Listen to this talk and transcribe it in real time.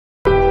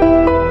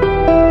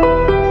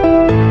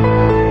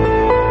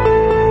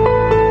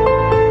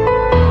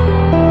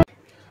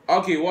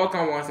Okay,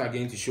 welcome once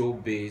again to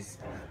Showbiz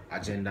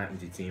Agenda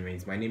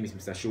Entertainment. My name is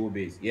Mr.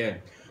 Showbiz. Yeah,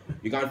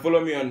 you can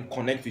follow me and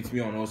connect with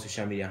me on all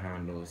social media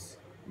handles,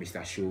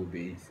 Mr.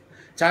 Showbiz.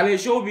 Charlie,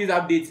 Showbiz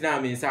updates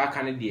now means I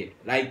can't do it.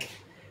 Like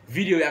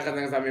video, I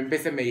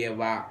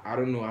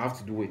don't know. I have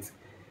to do it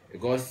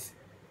because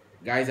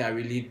guys are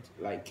really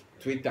like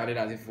tweeted it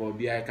as if for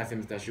be I can say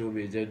Mr.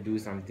 Showbiz just do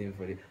something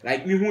for it.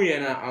 Like me who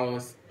I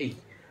was hey,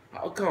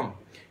 how come?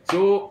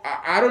 So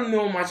I don't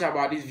know much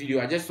about this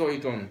video. I just saw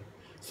it on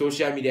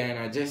social media and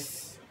I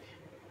just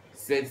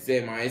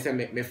said my I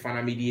me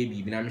fan media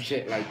baby. I'm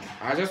sure like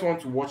I just want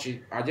to watch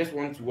it. I just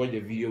want to watch the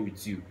video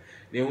with you.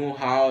 Then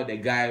how the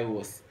guy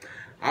was.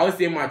 I would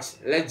say much.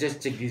 Let's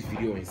just check this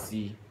video and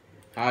see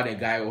how the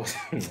guy was.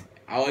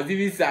 I was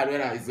even sad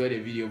when I saw the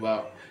video,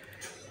 but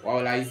what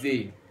will I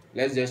say?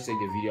 Let's just check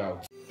the video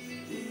out.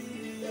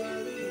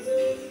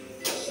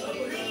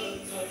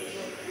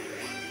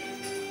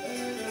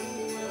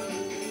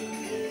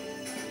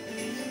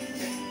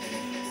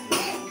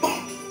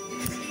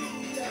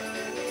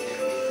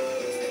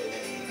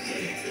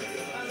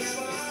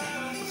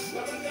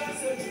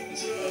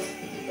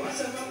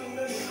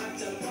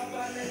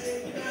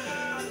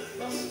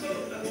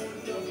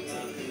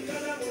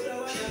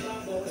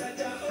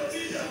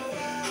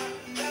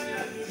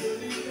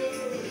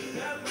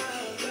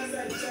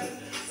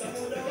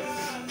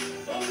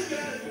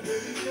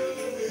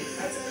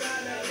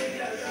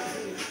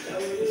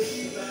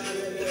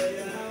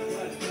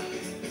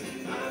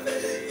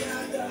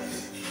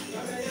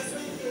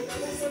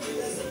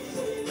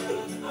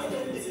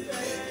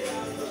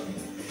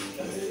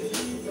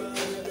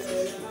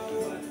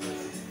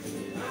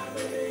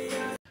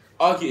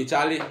 Okay,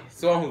 Charlie,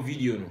 so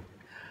video no.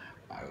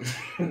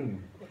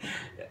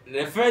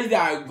 The first day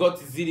I got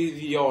to see this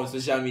video on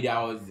social media,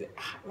 I was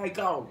like,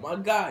 oh my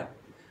god.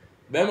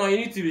 But man, you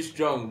need to be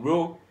strong,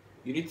 bro.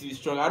 You need to be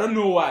strong. I don't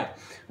know why,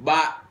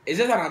 but it's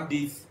just an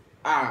update.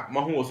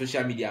 My home was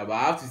social media, but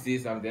I have to say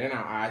something. And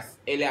as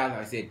earlier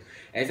as I said,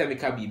 I said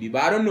make a baby,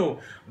 but I don't know.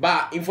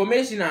 But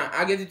information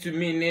I get it to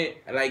me,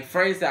 like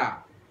friends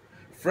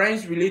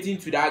relating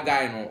to that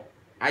guy, you know.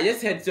 I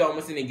just heard so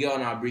almost in a girl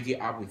and I'll break it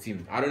up with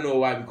him. I don't know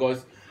why,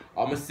 because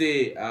I must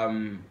say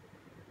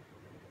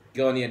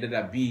girl near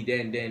that B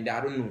then I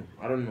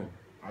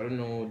don't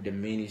know the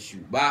main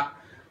issue. But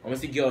I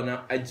must say girl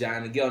now a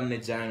girl on a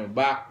giant.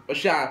 But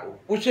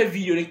which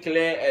video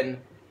clear and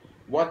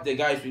what the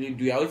guys really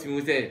do. I was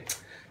even say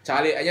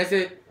Charlie, I just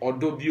said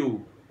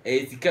Odobio,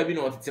 it's cabin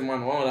or it's a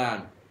man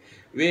online.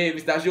 Where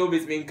Mr.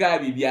 Showbiz mean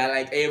Kabi be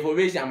like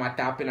information I'm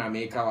tapping and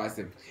make us.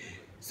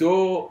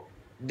 So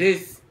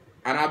this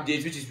an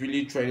update which is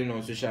really trending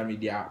on social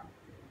media.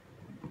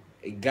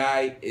 A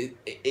guy,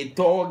 a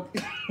tall,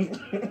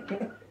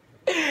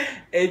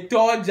 a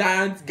tall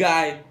giant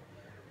guy.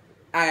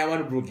 I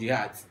want to broke his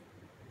heart.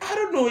 I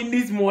don't know in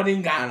this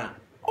morning Ghana.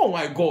 Oh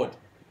my god.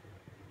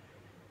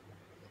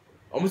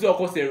 Almost of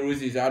course and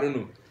roses. I don't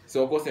know.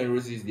 So of course and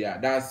roses there.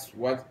 That's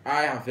what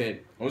I have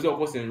heard. Almost of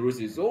course and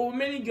roses. So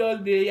many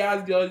girls they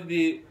ask girls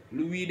they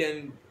Louis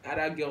and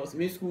other girls,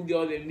 middle school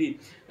girls and they.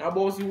 Now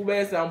boss who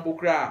wear some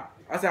pokra.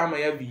 I say I'm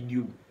a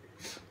video.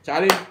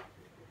 Charlie,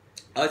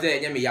 I say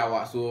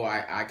yawa, so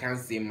I can't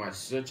say much.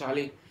 So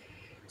Charlie,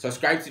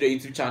 subscribe to the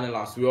YouTube channel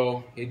as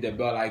well. Hit the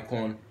bell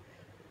icon,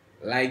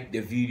 like the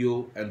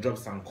video, and drop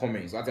some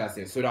comments. What I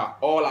said, so that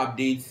all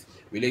updates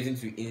relating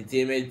to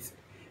entertainment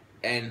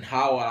and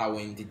how I will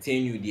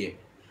entertain you there,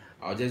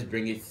 I'll just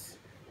bring it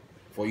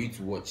for you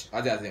to watch.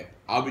 As I said,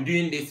 I'll be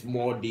doing this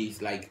more days.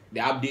 Like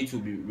the updates will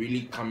be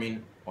really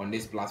coming on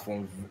this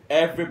platform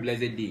every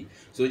blessed day.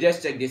 So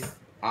just check this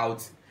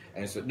out.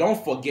 And so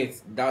don't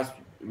forget, that's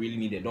really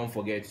needed. Don't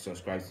forget to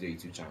subscribe to the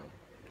YouTube channel.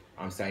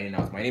 I'm signing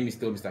out. My name is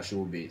still Mr.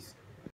 Showbiz.